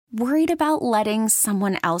Worried about letting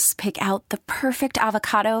someone else pick out the perfect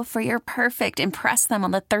avocado for your perfect impress them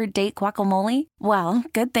on the third date guacamole? Well,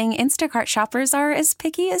 good thing Instacart shoppers are as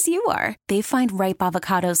picky as you are. They find ripe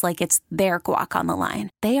avocados like it's their guac on the line.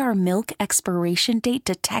 They are milk expiration date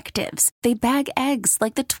detectives. They bag eggs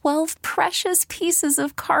like the 12 precious pieces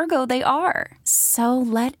of cargo they are. So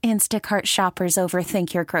let Instacart shoppers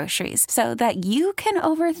overthink your groceries so that you can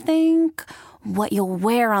overthink what you'll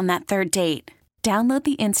wear on that third date. Download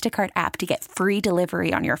the Instacart app to get free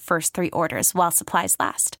delivery on your first 3 orders while supplies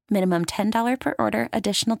last. Minimum $10 per order.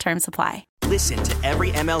 Additional terms apply. Listen to every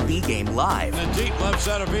MLB game live. In the deep left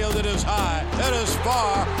center field, it is high, it is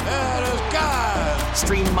far, it is gone.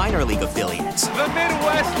 Stream minor league affiliates. The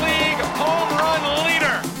Midwest League home run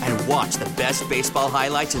leader. And watch the best baseball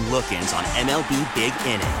highlights and look-ins on MLB Big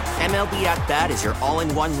Inning. MLB At Bat is your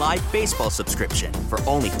all-in-one live baseball subscription for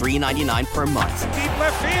only $3.99 per month. Deep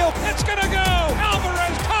left field, it's gonna go.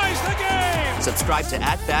 Alvarez ties the game. Subscribe to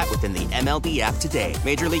At Bat within the MLB app today.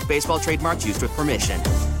 Major League Baseball trademarks used with permission.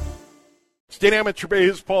 State Amateur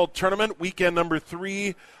Baseball Tournament, weekend number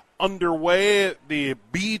 3 underway. The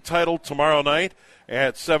B title tomorrow night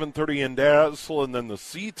at 7:30 in Dazzle, and then the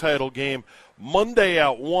C title game Monday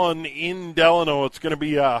at 1 in Delano. It's going to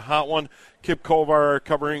be a hot one. Kip Kovar,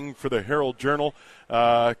 covering for the Herald Journal,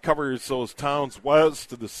 covers those towns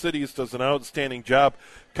west of the cities, does an outstanding job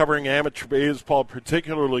covering amateur baseball,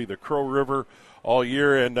 particularly the Crow River, all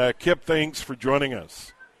year. And Kip, thanks for joining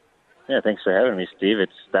us. Yeah, thanks for having me, Steve.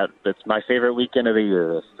 It's my favorite weekend of the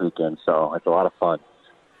year this weekend, so it's a lot of fun.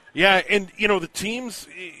 Yeah, and, the teams,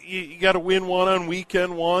 you got to win one on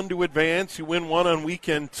weekend 1 to advance. You win one on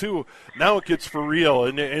weekend 2. Now it gets for real,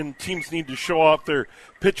 and teams need to show off their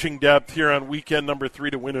pitching depth here on weekend number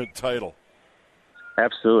 3 to win a title.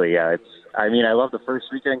 Absolutely, yeah. I love the first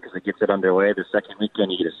weekend because it gets it underway. The second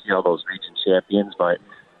weekend, you get to see all those region champions, but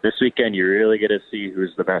this weekend, you really get to see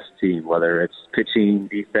who's the best team, whether it's pitching,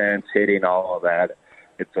 defense, hitting, all of that.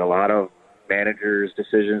 It's a lot of managers'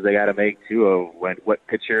 decisions they got to make, too, of what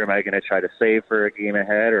pitcher am I going to try to save for a game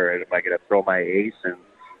ahead, or am I going to throw my ace? And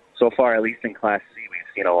so far, at least in Class C,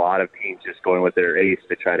 we've seen a lot of teams just going with their ace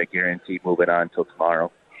to try to guarantee moving on until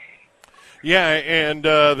tomorrow. Yeah, and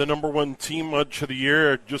the number 1 team much of the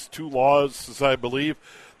year, just 2 losses, I believe.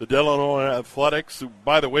 The Delano Athletics, who,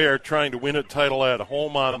 by the way, are trying to win a title at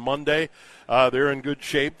home on Monday. They're in good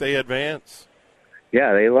shape. They advance.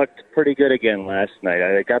 Yeah, they looked pretty good again last night.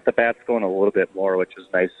 They got the bats going a little bit more, which was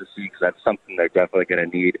nice to see because that's something they're definitely going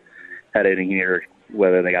to need heading here,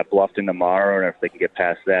 whether they got Bluffton tomorrow or if they can get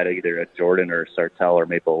past that, either at Jordan or Sartell or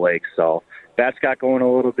Maple Lake. So bats got going a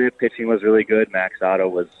little bit. Pitching was really good. Max Otto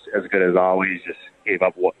was as good as always, just gave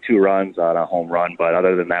up 2 runs on a home run. But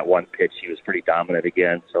other than that one pitch, he was pretty dominant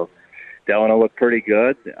again. So Delano looked pretty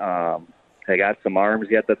good. They got some arms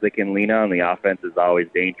yet that they can lean on. The offense is always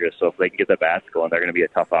dangerous. So if they can get the bats going, they're going to be a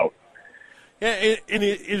tough out. Yeah, and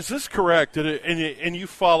is this correct? And you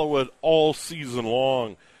follow it all season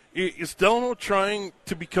long. Is Delano trying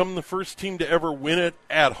to become the first team to ever win it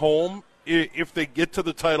at home if they get to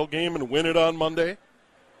the title game and win it on Monday?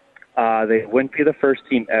 They wouldn't be the first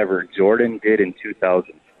team ever. Jordan did in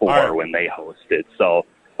 2004 when they hosted. So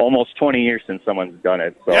almost 20 years since someone's done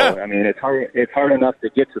it. So, yeah. I mean, it's hard enough to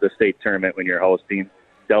get to the state tournament when you're hosting.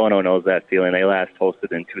 Delano knows that feeling. They last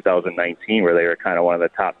hosted in 2019 where they were kind of one of the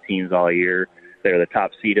top teams all year. They were the top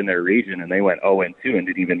seed in their region, and they went 0-2 and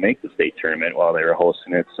didn't even make the state tournament while they were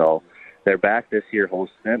hosting it. So they're back this year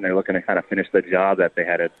hosting it, and they're looking to kind of finish the job that they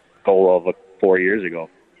had a goal of 4 years ago.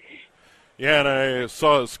 Yeah, and I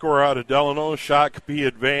saw a score out of Delano. Shakopee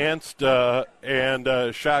advanced and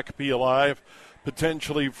Shakopee alive,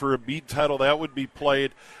 potentially for a B title. That would be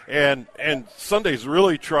played. And Sunday's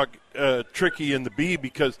really tricky in the B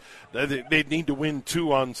because they'd need to win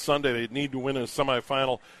 2 on Sunday. They'd need to win a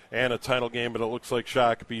semifinal and a title game, but it looks like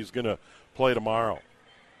Shakopee is going to play tomorrow.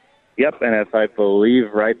 Yep, and if I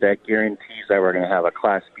believe right, that guarantees that we're going to have a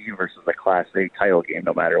Class B versus a Class A title game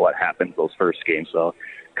no matter what happens those first games. So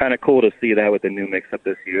kind of cool to see that with the new mix-up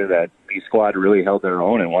this year, that B squad really held their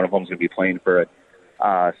own, and one of them is going to be playing for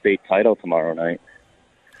a state title tomorrow night.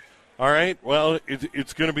 All right, well,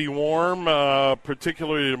 it's going to be warm,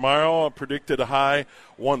 particularly tomorrow. Predicted a high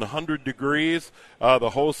 100 degrees.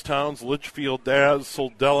 The host towns, Litchfield,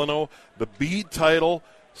 Dazzle, Delano. The B title,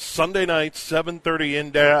 Sunday night, 7:30 in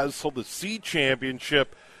Dazzle. The C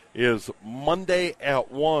championship is Monday at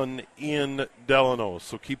 1 in Delano.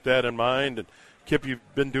 So keep that in mind. And Kip,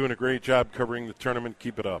 you've been doing a great job covering the tournament.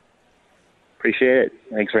 Keep it up. Appreciate it.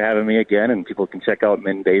 Thanks for having me again. And people can check out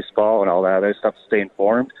Min Baseball and all that other stuff to stay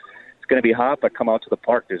informed. It's going to be hot, but come out to the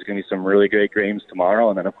park. There's going to be some really great games tomorrow,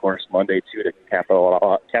 and then, of course, Monday, too, to cap it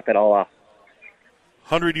all off.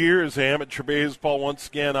 100 years amateur baseball once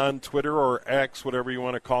again on Twitter or X, whatever you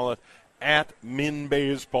want to call it, at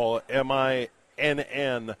MinBaseball,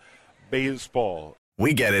 MINN Baseball.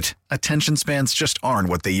 We get it. Attention spans just aren't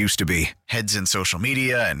what they used to be. Heads in social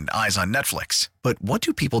media and eyes on Netflix. But what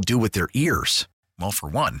do people do with their ears? Well, for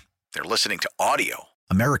one, they're listening to audio.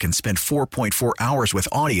 Americans spend 4.4 hours with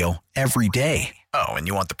audio every day. Oh, and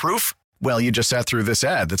you want the proof? Well, you just sat through this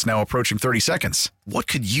ad that's now approaching 30 seconds. What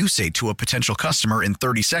could you say to a potential customer in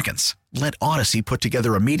 30 seconds? Let Odyssey put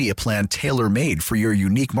together a media plan tailor-made for your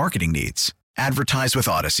unique marketing needs. Advertise with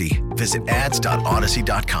Odyssey. Visit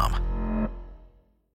ads.odyssey.com.